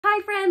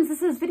Hi friends,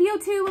 this is video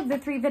 2 of the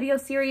 3-video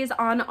series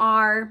on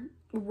our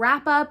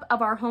wrap up of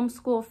our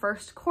homeschool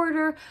first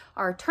quarter,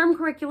 our term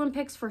curriculum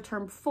picks for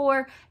term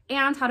 4,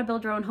 and how to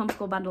build your own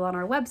homeschool bundle on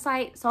our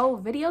website. So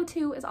video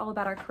 2 is all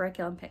about our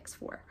curriculum picks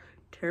for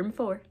term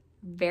 4.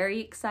 Very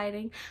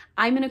exciting.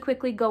 I'm going to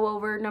quickly go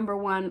over number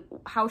 1,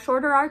 how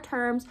short are our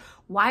terms,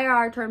 why are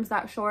our terms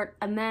that short,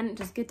 and then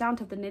just get down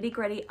to the nitty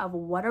gritty of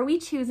what are we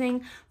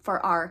choosing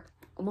for our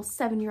almost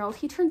 7-year-old.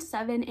 He turned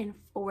 7 in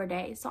 4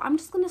 days. So I'm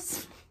just going to,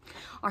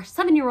 our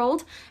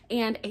 7-year-old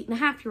and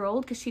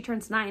 8.5-year-old, because she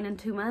turns 9 in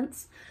 2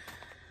 months,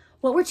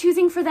 what we're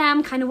choosing for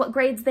them, kind of what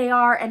grades they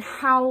are, and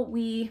how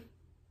we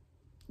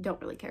don't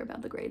really care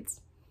about the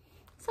grades.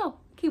 So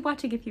keep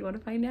watching if you want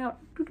to find out.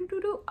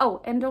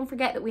 Oh, and don't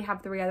forget that we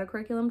have 3 other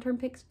curriculum term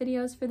picks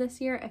videos for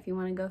this year if you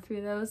want to go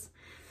through those.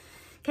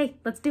 Okay,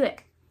 let's do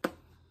it.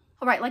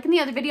 All right, like in the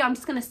other video, I'm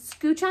just going to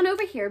scooch on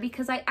over here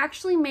because I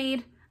actually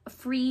made a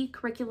free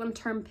curriculum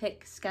term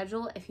pick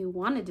schedule if you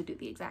wanted to do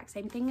the exact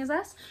same thing as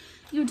us.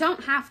 You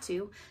don't have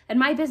to. And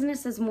my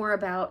business is more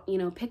about, you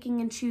know, picking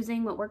and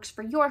choosing what works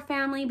for your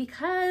family,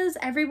 because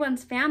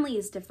everyone's family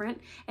is different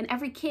and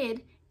every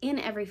kid in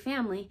every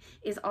family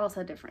is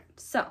also different.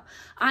 So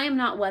I am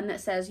not one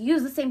that says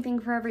use the same thing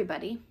for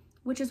everybody,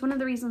 which is one of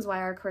the reasons why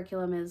our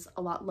curriculum is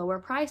a lot lower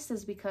priced,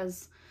 is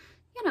because,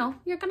 you know,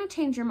 you're going to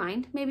change your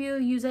mind. Maybe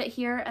you'll use it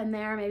here and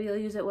there. Maybe you'll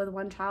use it with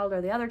one child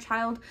or the other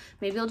child.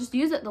 Maybe you'll just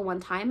use it the one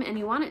time and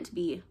you want it to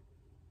be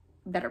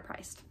better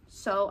priced.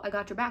 So I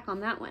got your back on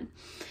that one.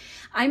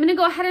 I'm going to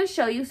go ahead and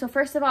show you. So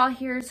first of all,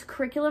 here's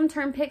curriculum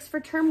term picks for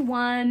term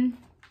 1.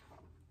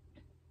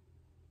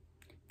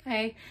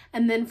 Okay,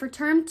 and then for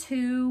term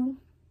 2,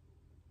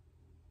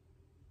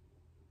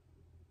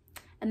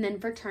 and then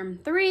for term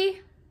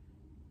 3.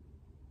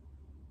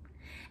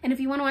 And if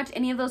you want to watch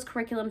any of those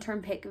curriculum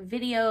term pick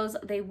videos,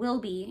 they will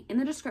be in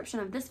the description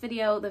of this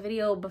video, the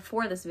video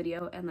before this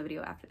video, and the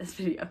video after this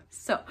video.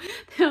 So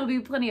there'll be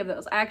plenty of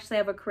those. I actually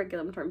have a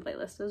curriculum term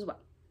playlist as well.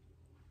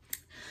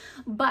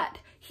 But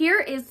here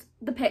is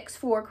the picks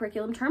for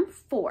curriculum term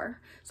 4.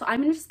 So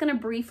I'm just going to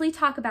briefly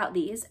talk about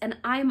these, and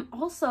I'm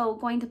also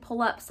going to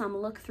pull up some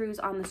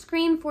look-throughs on the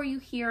screen for you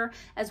here,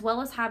 as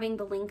well as having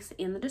the links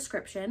in the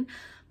description.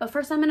 But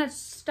first I'm going to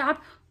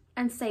stop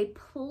and say,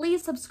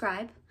 please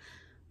subscribe.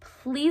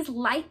 Please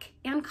like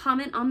and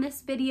comment on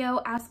this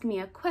video. Ask me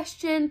a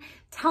question.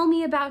 Tell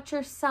me about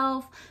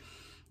yourself.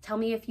 Tell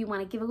me if you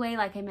want a giveaway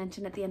like I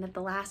mentioned at the end of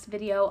the last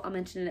video. I'll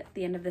mention it at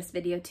the end of this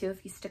video too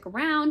if you stick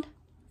around.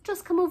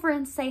 Just come over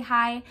and say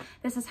hi.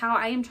 This is how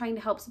I am trying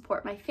to help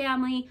support my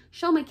family,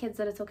 show my kids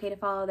that it's okay to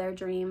follow their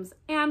dreams,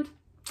 and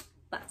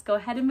let's go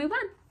ahead and move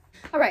on.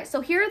 All right,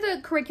 so here are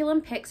the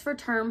curriculum picks for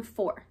term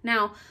 4.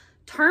 Now,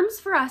 terms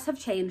for us have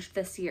changed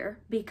this year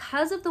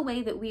because of the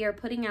way that we are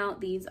putting out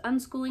these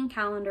unschooling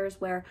calendars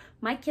where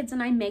my kids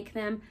and I make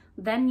them,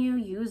 then you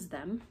use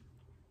them.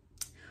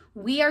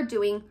 We are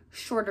doing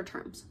shorter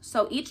terms.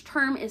 So each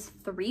term is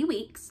 3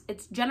 weeks.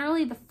 It's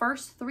generally the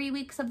first 3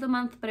 weeks of the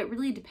month, but it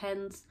really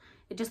depends.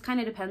 It just kind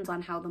of depends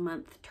on how the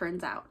month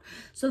turns out.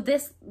 So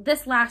this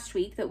last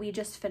week that we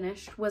just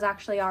finished was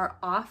actually our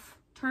off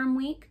term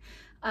week.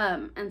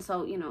 And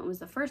so, you know, it was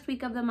the first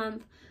week of the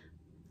month.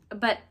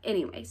 But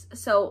anyways,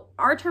 so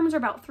our terms are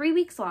about 3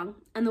 weeks long,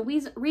 and the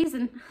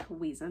reason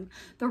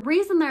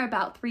they're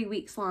about 3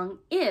 weeks long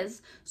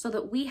is so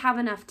that we have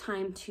enough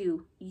time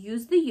to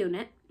use the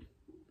unit,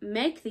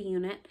 make the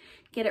unit,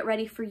 get it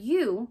ready for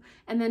you,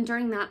 and then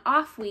during that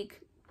off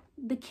week,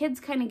 the kids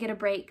kind of get a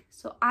break,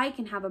 so I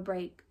can have a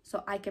break,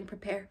 so I can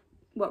prepare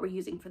what we're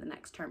using for the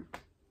next term.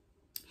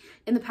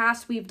 In the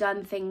past, we've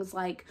done things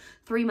like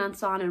 3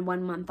 months on and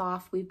 1 month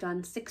off. We've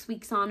done 6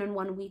 weeks on and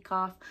 1 week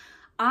off.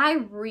 I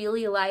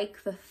really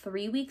like the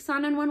 3 weeks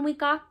on and 1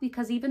 week off,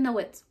 because even though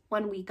it's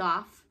 1 week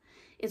off,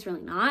 it's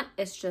really not.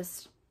 It's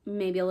just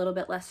maybe a little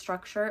bit less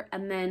structure.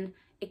 And then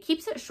it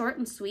keeps it short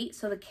and sweet.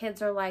 So the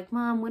kids are like,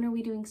 Mom, when are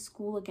we doing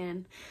school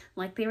again?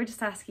 Like they were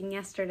just asking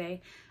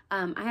yesterday.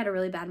 I had a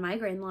really bad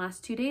migraine the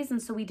last 2 days.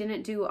 And so we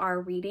didn't do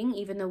our reading,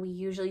 even though we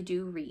usually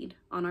do read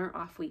on our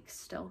off weeks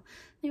still.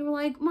 They were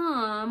like,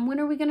 Mom, when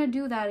are we going to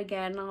do that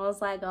again? And I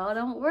was like, oh,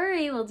 don't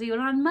worry. We'll do it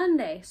on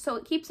Monday. So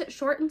it keeps it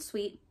short and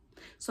sweet.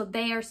 So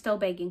they are still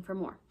begging for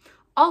more.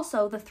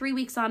 Also, the 3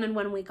 weeks on and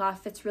 1 week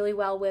off fits really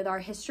well with our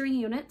history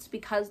units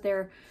because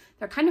they're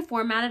kind of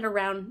formatted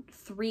around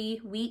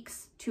 3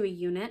 weeks to a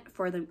unit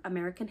for the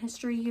American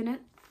history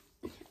unit.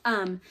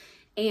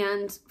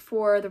 And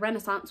for the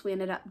Renaissance, we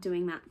ended up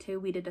doing that too.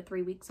 We did a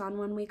 3 weeks on,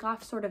 1 week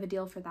off sort of a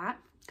deal for that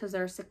because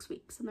there are 6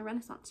 weeks in the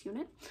Renaissance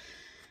unit.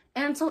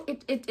 And so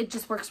it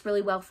just works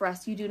really well for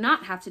us. You do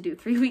not have to do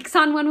 3 weeks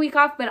on, 1 week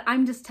off, but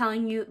I'm just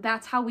telling you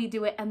that's how we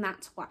do it, and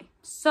that's why.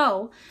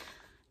 So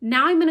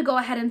now I'm going to go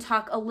ahead and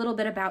talk a little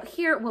bit about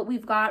here what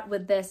we've got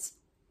with this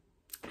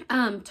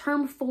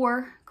term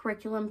 4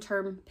 curriculum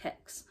term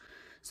picks.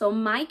 So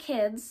my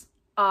kids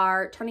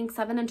are turning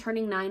 7 and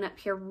turning 9 up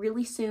here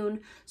really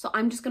soon. So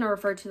I'm just going to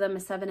refer to them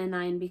as 7 and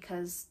 9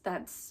 because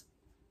that's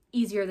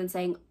easier than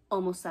saying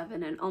almost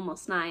 7 and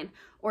almost 9,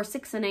 or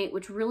 6 and 8,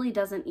 which really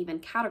doesn't even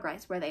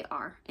categorize where they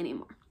are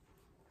anymore.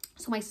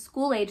 So my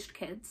school-aged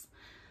kids,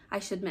 I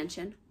should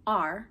mention,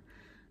 are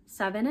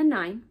 7 and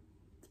 9,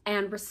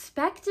 and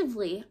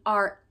respectively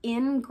are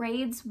in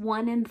grades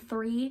 1 and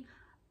 3,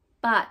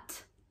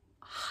 but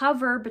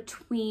hover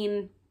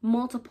between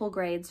multiple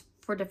grades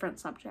for different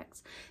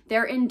subjects.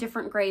 They're in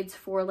different grades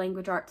for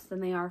language arts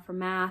than they are for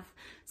math.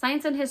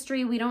 Science and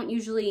history, we don't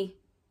usually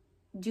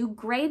do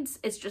grades.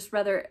 It's just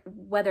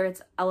whether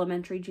it's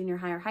elementary, junior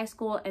high, or high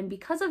school. And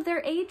because of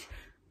their age,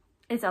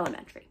 it's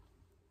elementary.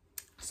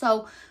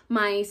 So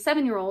my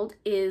 7-year-old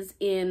is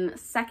in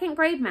 2nd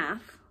grade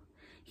math.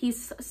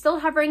 He's still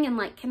hovering in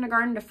like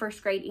kindergarten to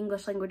 1st grade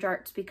English language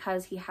arts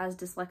because he has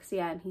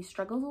dyslexia and he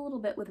struggles a little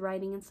bit with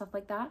writing and stuff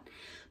like that.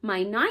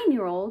 My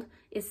 9-year-old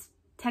is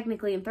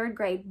technically in 3rd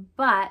grade,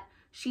 but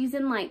she's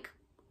in like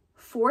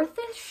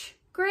 4th-ish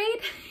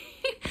grade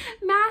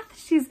math.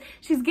 She's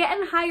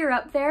getting higher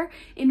up there.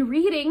 In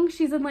reading,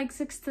 she's in like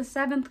 6th to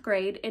 7th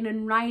grade, and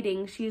in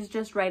writing, she's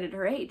just right at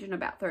her age in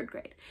about 3rd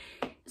grade.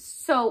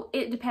 So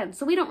it depends.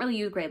 So we don't really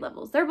use grade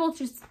levels. They're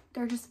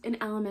just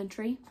in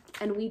elementary,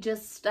 and we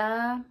just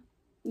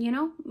you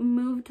know,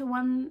 move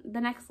to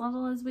the next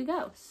level as we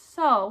go.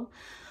 So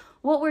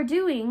what we're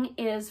doing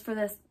is, for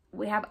this,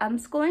 we have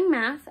unschooling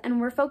math,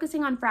 and we're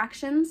focusing on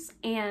fractions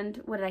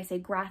and, what did I say,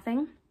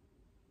 graphing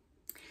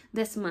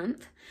this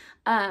month.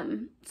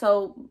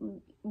 So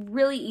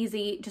really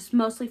easy, just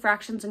mostly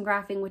fractions and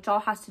graphing, which all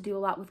has to do a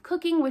lot with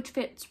cooking, which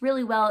fits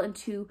really well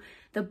into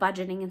the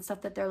budgeting and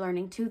stuff that they're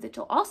learning too, that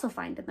you'll also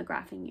find in the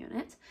graphing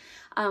unit.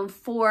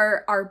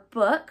 For our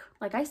book,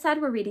 like I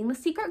said, we're reading The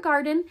Secret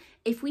Garden.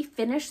 If we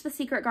finish The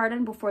Secret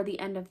Garden before the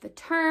end of the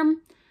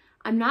term,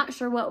 I'm not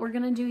sure what we're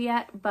gonna do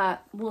yet,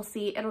 but we'll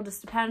see. It'll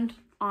just depend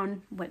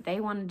on what they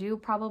want to do,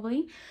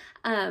 probably.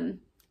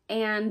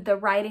 And the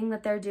writing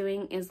that they're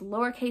doing is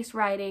lowercase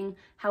writing.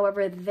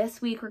 However,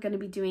 this week we're going to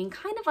be doing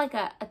kind of like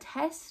a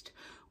test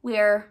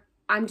where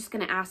I'm just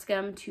going to ask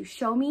them to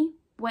show me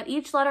what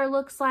each letter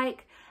looks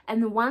like,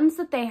 and the ones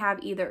that they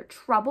have either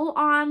trouble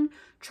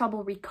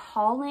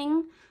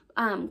recalling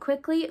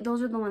quickly,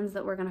 those are the ones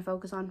that we're going to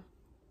focus on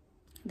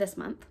this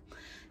month.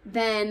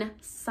 Then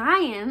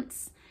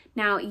science.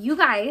 Now, you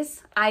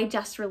guys, I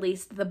just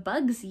released the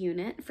bugs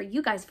unit for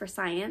you guys for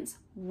science.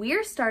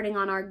 We're starting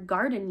on our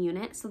garden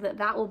unit so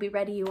that will be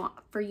ready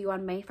for you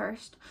on May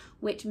 1st,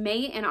 which May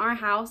in our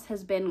house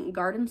has been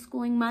garden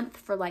schooling month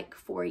for like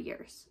 4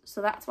 years.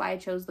 So that's why I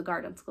chose the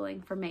garden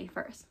schooling for May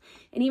 1st.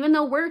 And even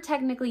though we're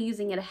technically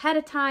using it ahead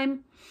of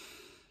time,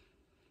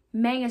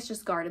 May is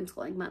just garden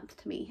schooling month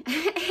to me.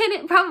 And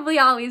it probably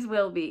always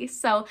will be.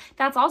 So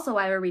that's also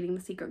why we're reading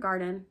The Secret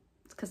Garden.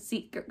 It's because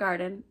Secret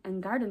Garden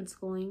and garden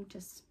schooling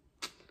just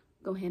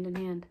go hand in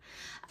hand.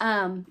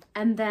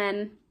 And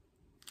then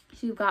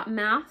you've got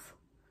math,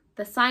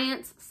 the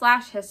science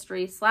 /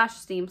 history /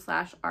 STEAM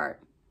 /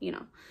 art, you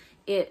know,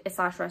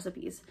 /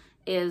 recipes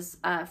is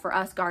for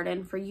us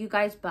garden, for you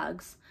guys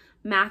bugs.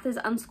 Math is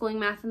unschooling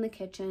math in the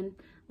kitchen.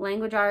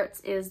 Language arts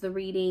is the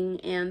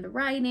reading and the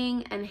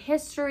writing, and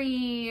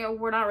history,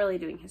 we're not really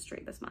doing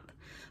history this month.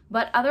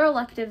 But other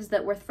electives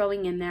that we're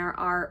throwing in there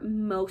are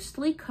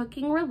mostly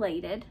cooking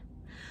related.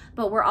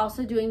 But we're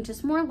also doing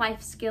just more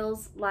life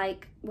skills,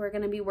 like we're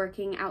going to be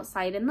working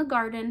outside in the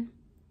garden.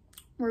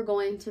 I'm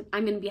going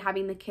to be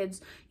having the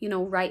kids, you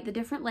know, write the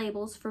different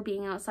labels for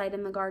being outside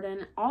in the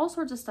garden, all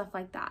sorts of stuff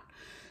like that.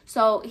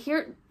 So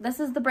here, this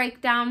is the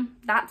breakdown.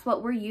 That's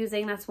what we're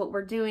using. That's what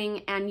we're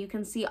doing. And you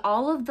can see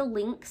all of the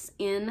links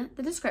in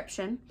the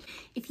description.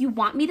 If you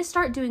want me to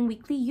start doing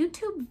weekly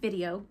YouTube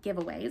video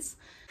giveaways,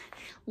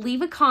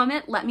 leave a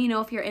comment. Let me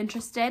know if you're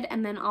interested,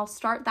 and then I'll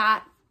start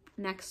that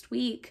next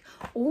week.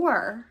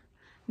 Or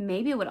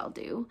maybe what I'll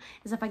do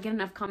is, if I get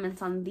enough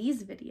comments on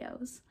these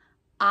videos,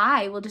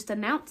 I will just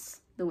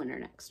announce the winner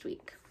next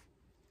week.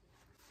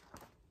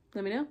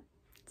 Let me know.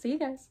 See you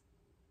guys.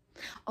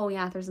 Oh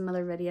yeah, there's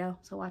another video,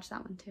 so watch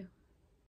that one too.